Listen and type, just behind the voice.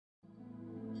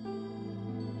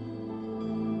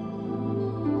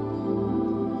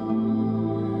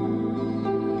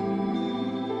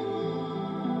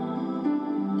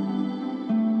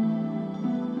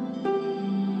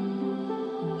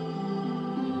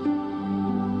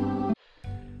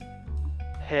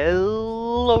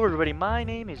Hello everybody, my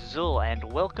name is Zul and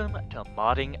welcome to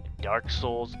Modding Dark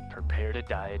Souls Prepare to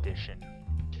Die Edition.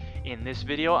 In this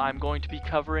video I'm going to be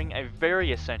covering a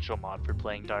very essential mod for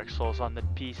playing Dark Souls on the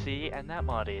PC, and that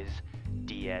mod is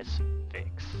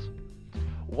DSFix.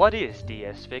 What is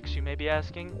DSFix, you may be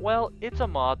asking? Well, it's a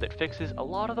mod that fixes a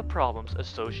lot of the problems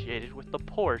associated with the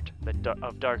port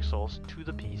of Dark Souls to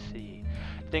the PC.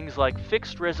 Things like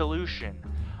fixed resolution,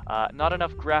 not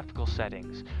enough graphical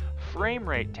settings, frame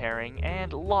rate tearing,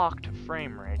 and locked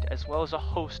frame rate, as well as a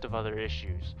host of other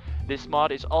issues. This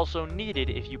mod is also needed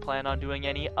if you plan on doing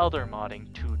any other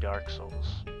modding to Dark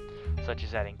Souls, such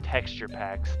as adding texture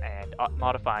packs and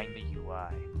modifying the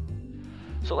UI.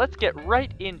 So let's get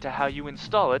right into how you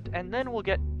install it, and then we'll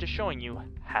get to showing you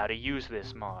how to use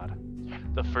this mod.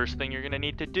 The first thing you're going to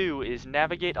need to do is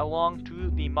navigate along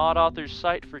to the mod author's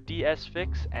site for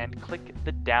DSFix and click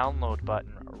the download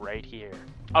button right here.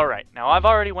 Alright, now I've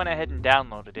already went ahead and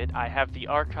downloaded it. I have the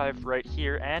archive right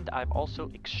here, and I've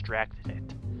also extracted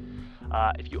it.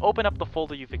 If you open up the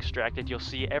folder you've extracted, you'll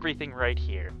see everything right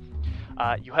here.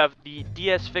 You have the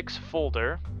DSFix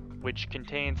folder, which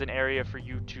contains an area for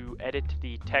you to edit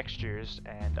the textures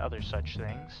and other such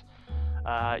things.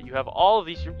 You have all of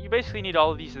these. You basically need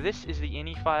all of these. This is the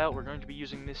ini file. We're going to be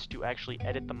using this to actually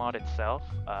edit the mod itself.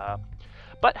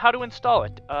 But how to install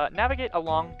it? Navigate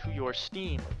along to your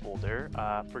Steam folder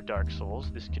for Dark Souls.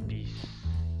 This could be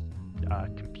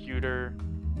computer,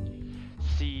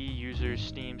 C, users,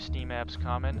 Steam, Steam apps,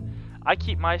 common. I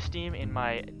keep my Steam in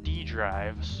my D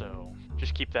drive, so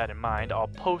just keep that in mind. I'll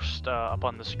post up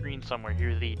on the screen somewhere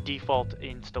here the default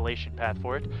installation path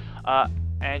for it.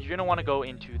 And you're going to want to go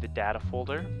into the data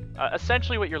folder.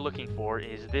 Essentially what you're looking for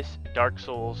is this Dark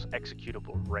Souls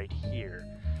executable right here.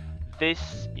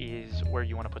 This is where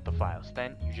you want to put the files.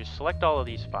 Then you just select all of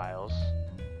these files,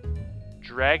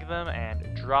 drag them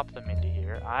and drop them into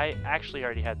here. I actually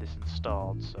already had this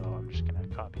installed, so I'm just going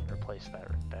to copy and replace that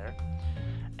right there.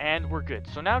 And we're good.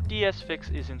 So now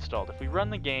DSFix is installed. If we run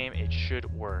the game, it should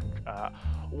work.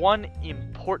 One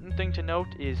important thing to note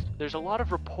is there's a lot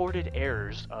of reported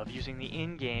errors of using the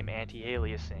in-game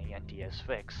anti-aliasing and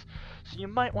DSFix. So you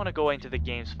might want to go into the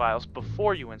game's files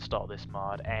before you install this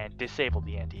mod and disable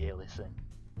the anti-aliasing.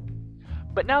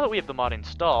 But now that we have the mod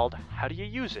installed, how do you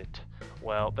use it?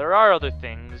 Well, there are other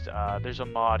things. There's a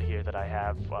mod here that I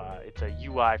have. It's a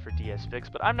UI for DSFix,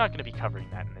 but I'm not going to be covering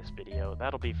that in this video.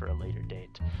 That'll be for a later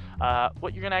date.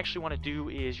 What you're going to actually want to do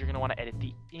is you're going to want to edit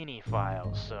the ini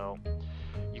file. So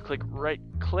you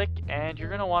right-click, and you're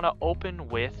going to want to open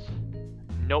with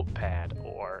Notepad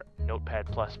or Notepad++.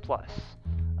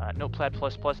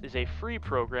 Notepad++ is a free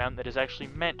program that is actually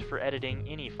meant for editing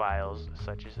ini files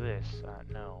such as this.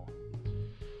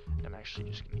 I'm actually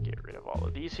just going to get rid of all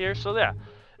of these here. So yeah,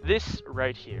 this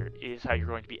right here is how you're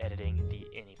going to be editing the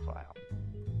ini file.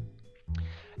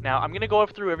 Now I'm going to go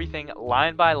through everything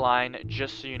line by line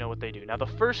just so you know what they do. Now the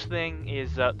first thing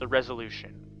is the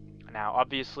resolution. Now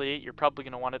obviously you're probably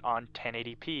going to want it on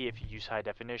 1080p if you use high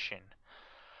definition.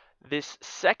 This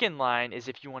second line is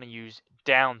if you want to use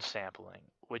downsampling,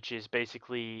 which is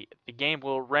basically the game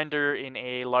will render in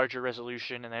a larger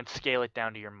resolution and then scale it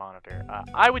down to your monitor.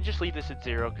 I would just leave this at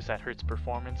 0 because that hurts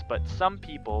performance, but some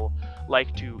people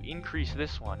like to increase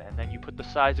this one, and then you put the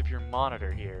size of your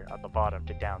monitor here at the bottom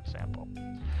to downsample.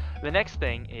 The next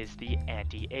thing is the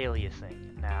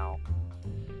anti-aliasing. Now,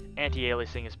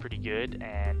 anti-aliasing is pretty good,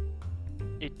 and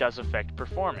it does affect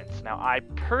performance. Now, I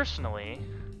personally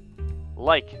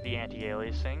like the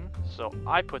anti-aliasing, so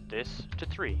I put this to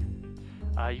 3.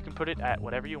 You can put it at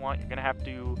whatever you want. You're going to have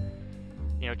to,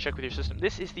 check with your system.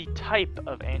 This is the type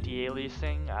of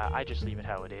anti-aliasing. I just leave it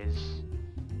how it is.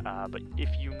 But if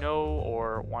you know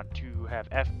or want to have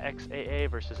FXAA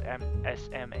versus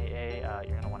SMAA,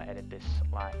 you're going to want to edit this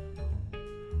line.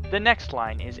 The next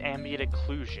line is Ambient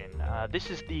Occlusion. This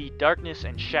is the darkness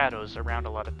and shadows around a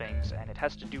lot of things, and it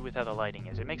has to do with how the lighting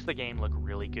is. It makes the game look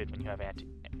really good when you have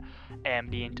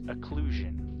Ambient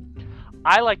Occlusion.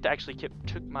 I like to actually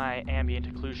took my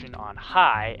Ambient Occlusion on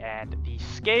high, and the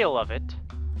scale of it,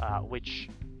 which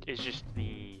is just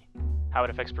how it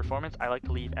affects performance, I like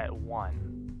to leave at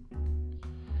 1.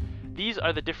 These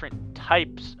are the different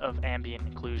types of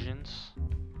Ambient Occlusions.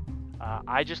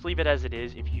 I just leave it as it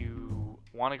is. If you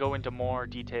want to go into more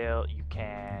detail, you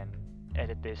can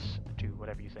edit this to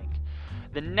whatever you think.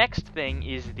 The next thing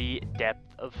is the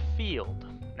depth of field.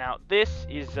 Now this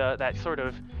is that sort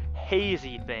of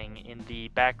hazy thing in the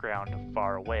background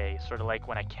far away, sort of like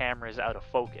when a camera is out of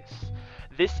focus.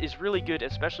 This is really good,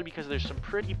 especially because there's some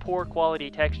pretty poor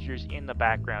quality textures in the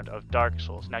background of Dark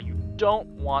Souls. Now, you don't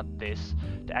want this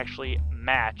to actually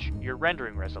match your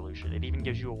rendering resolution. It even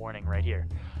gives you a warning right here.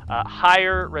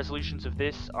 Higher resolutions of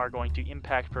this are going to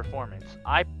impact performance.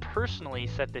 I personally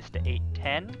set this to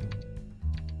 810.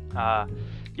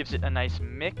 Gives it a nice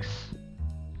mix.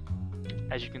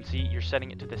 As you can see, you're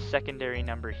setting it to the secondary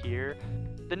number here.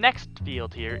 The next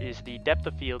field here is the depth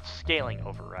of field scaling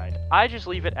override. I just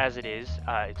leave it as it is.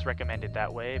 It's recommended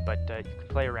that way, but you can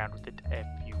play around with it if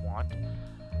you want.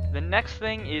 The next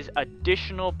thing is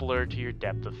additional blur to your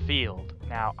depth of field.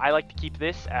 Now, I like to keep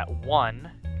this at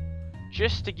 1,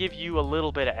 just to give you a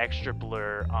little bit of extra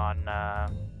blur on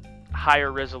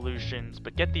higher resolutions,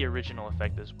 but get the original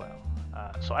effect as well.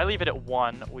 So I leave it at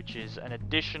 1, which is an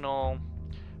additional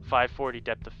 540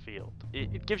 depth of field.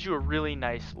 It gives you a really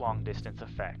nice long distance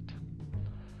effect.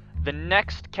 The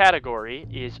next category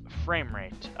is frame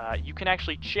rate. You can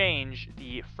actually change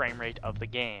the frame rate of the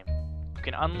game. You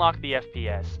can unlock the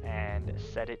FPS and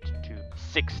set it to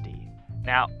 60.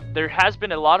 Now, there has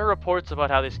been a lot of reports about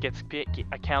how this gets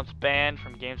accounts banned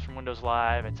from Games for Windows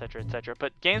Live, etc., etc.,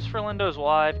 but Games for Windows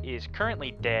Live is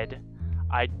currently dead.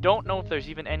 I don't know if there's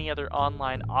even any other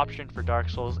online option for Dark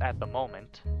Souls at the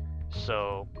moment,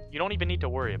 so you don't even need to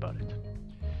worry about it.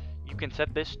 You can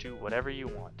set this to whatever you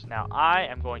want. Now, I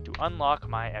am going to unlock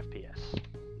my FPS.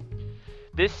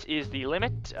 This is the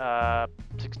limit, 60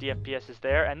 FPS is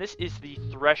there, and this is the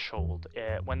threshold.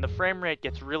 When the frame rate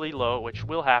gets really low, which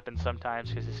will happen sometimes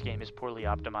because this game is poorly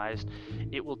optimized,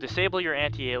 it will disable your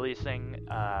anti-aliasing,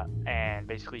 and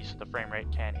basically so the frame rate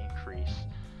can increase.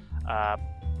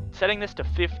 Setting this to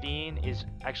 15 is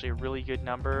actually a really good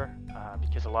number,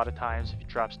 because a lot of times if it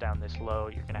drops down this low,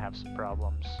 you're going to have some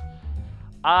problems.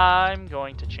 I'm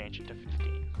going to change it to 15.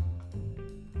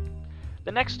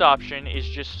 The next option is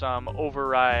just some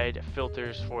override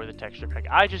filters for the texture pack.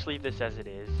 I just leave this as it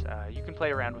is. You can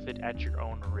play around with it at your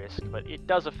own risk, but it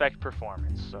does affect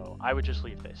performance, so I would just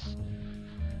leave this.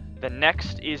 The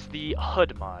next is the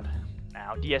HUD mod.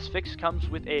 Now, DSFix comes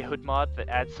with a HUD mod that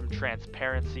adds some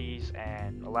transparencies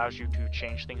and allows you to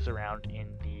change things around in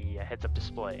the heads-up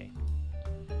display.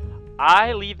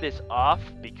 I leave this off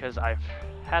because I've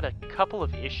had a couple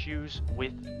of issues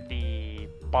with the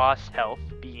boss health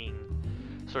being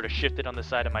sort of shifted on the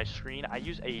side of my screen. I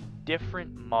use a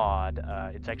different mod,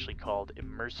 it's actually called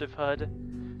Immersive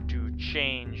HUD, to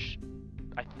change,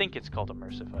 I think it's called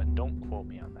Immersive HUD, don't quote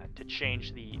me on that, to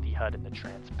change the HUD and the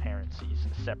transparencies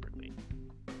separately.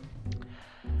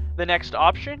 The next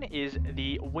option is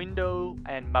the window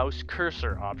and mouse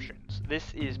cursor options.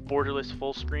 This is borderless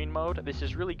full screen mode. This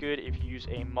is really good if you use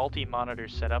a multi-monitor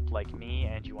setup like me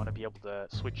and you want to be able to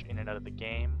switch in and out of the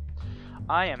game.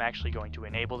 I am actually going to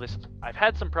enable this. I've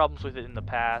had some problems with it in the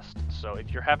past, so if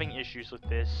you're having issues with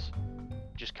this,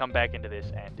 just come back into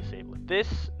this and disable it. This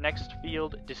next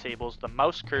field disables the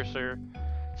mouse cursor,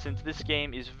 since this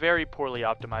game is very poorly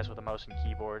optimized with a mouse and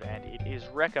keyboard, and it is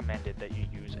recommended that you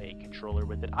use a controller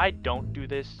with it. I don't do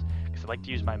this because I like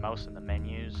to use my mouse in the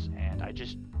menus, and I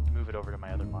just move it over to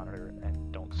my other monitor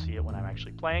and don't see it when I'm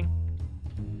actually playing.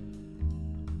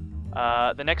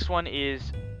 The next one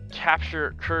is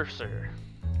capture cursor.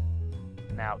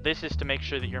 Now, this is to make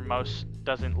sure that your mouse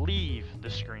doesn't leave the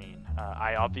screen.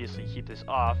 I obviously keep this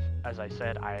off. As I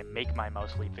said, I make my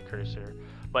mouse leave the cursor.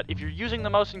 But if you're using the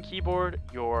mouse and keyboard,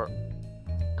 you're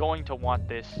going to want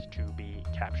this to be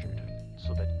captured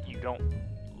so that you don't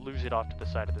lose it off to the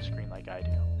side of the screen like I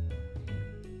do.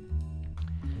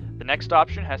 The next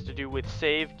option has to do with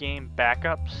save game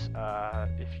backups.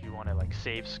 If you want to like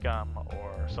save scum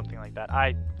or something like that,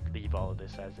 I leave all of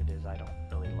this as it is. I don't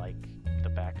really like the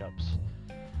backups.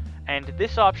 And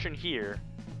this option here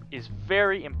is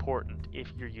very important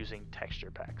if you're using texture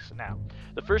packs. Now,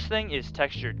 the first thing is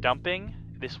texture dumping.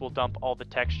 This will dump all the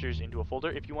textures into a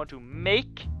folder. If you want to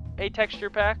make a texture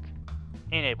pack,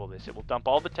 enable this. It will dump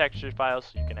all the texture files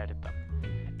so you can edit them.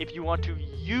 If you want to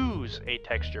use a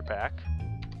texture pack,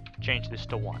 change this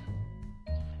to 1.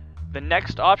 The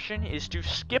next option is to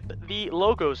skip the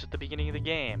logos at the beginning of the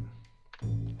game.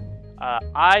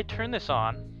 I turn this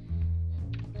on,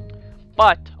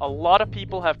 but a lot of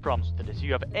people have problems with it. If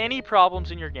you have any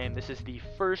problems in your game, this is the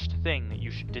first thing that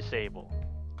you should disable.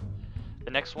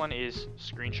 The next one is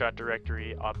screenshot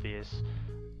directory, obvious.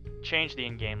 Change the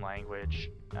in-game language,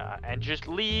 and just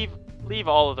leave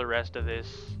all of the rest of this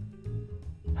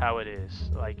how it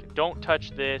is. Like, don't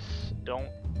touch this,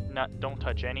 don't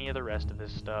touch any of the rest of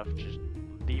this stuff. Just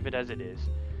leave it as it is,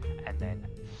 and then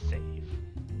save.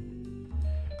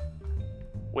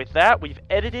 With that, we've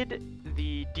edited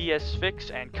the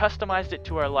DSFix and customized it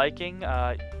to our liking.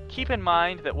 Keep in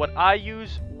mind that what I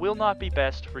use will not be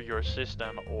best for your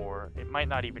system, or it might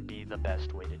not even be the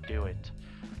best way to do it.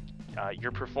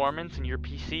 Your performance in your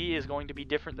PC is going to be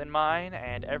different than mine,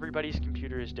 and everybody's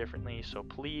computer is differently, so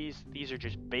please, these are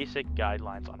just basic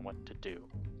guidelines on what to do.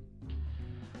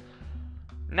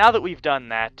 Now that we've done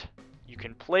that, you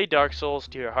can play Dark Souls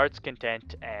to your heart's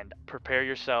content and prepare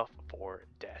yourself for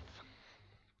death.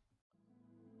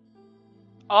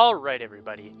 Alright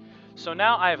everybody, so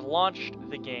now I've launched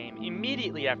the game.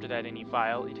 Immediately after that ini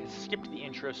file, it has skipped the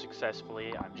intro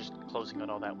successfully. I'm just closing out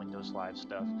all that Windows Live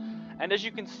stuff. And as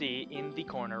you can see in the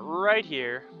corner right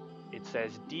here, it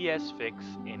says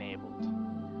DSFix enabled.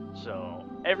 So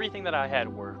everything that I had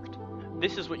worked.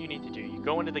 This is what you need to do. You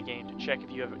go into the game to check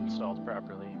if you have it installed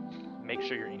properly. Make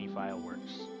sure your ini file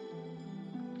works.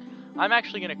 I'm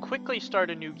actually going to quickly start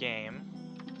a new game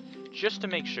just to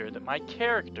make sure that my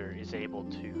character is able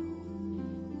to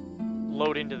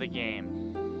load into the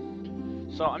game.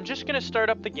 So I'm just going to start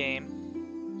up the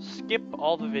game, skip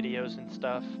all the videos and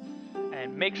stuff,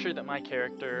 and make sure that my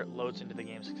character loads into the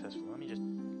game successfully. Let me just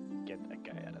get that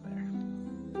guy out of there.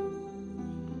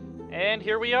 And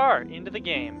here we are, into the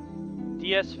game.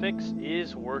 DSFix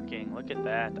is working. Look at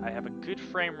that. I have a good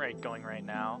frame rate going right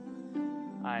now.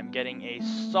 I'm getting a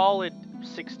solid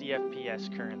 60 FPS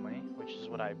currently, which is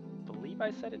what I believe I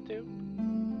set it to.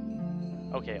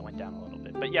 Okay, it went down a little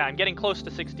bit. But yeah, I'm getting close to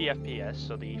 60 FPS,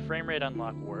 so the frame rate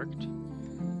unlock worked.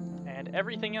 And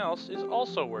everything else is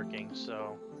also working,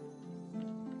 so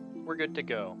we're good to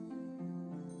go.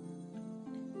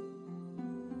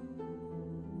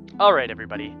 Alright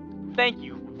everybody, thank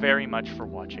you very much for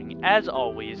watching. As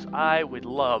always, I would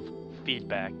love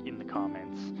feedback in the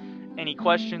comments. Any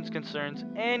questions, concerns,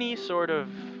 any sort of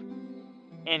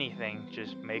anything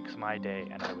just makes my day,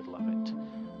 and I would love it.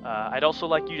 I'd also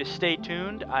like you to stay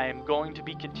tuned. I am going to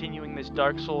be continuing this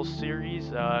Dark Souls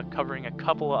series, covering a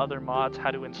couple of other mods,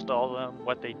 how to install them,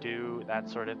 what they do, that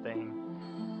sort of thing.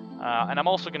 And I'm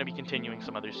also going to be continuing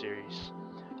some other series.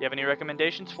 Do you have any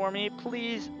recommendations for me?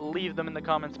 Please leave them in the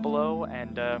comments below,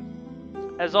 and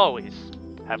as always,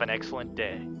 have an excellent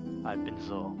day. I've been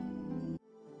Zul.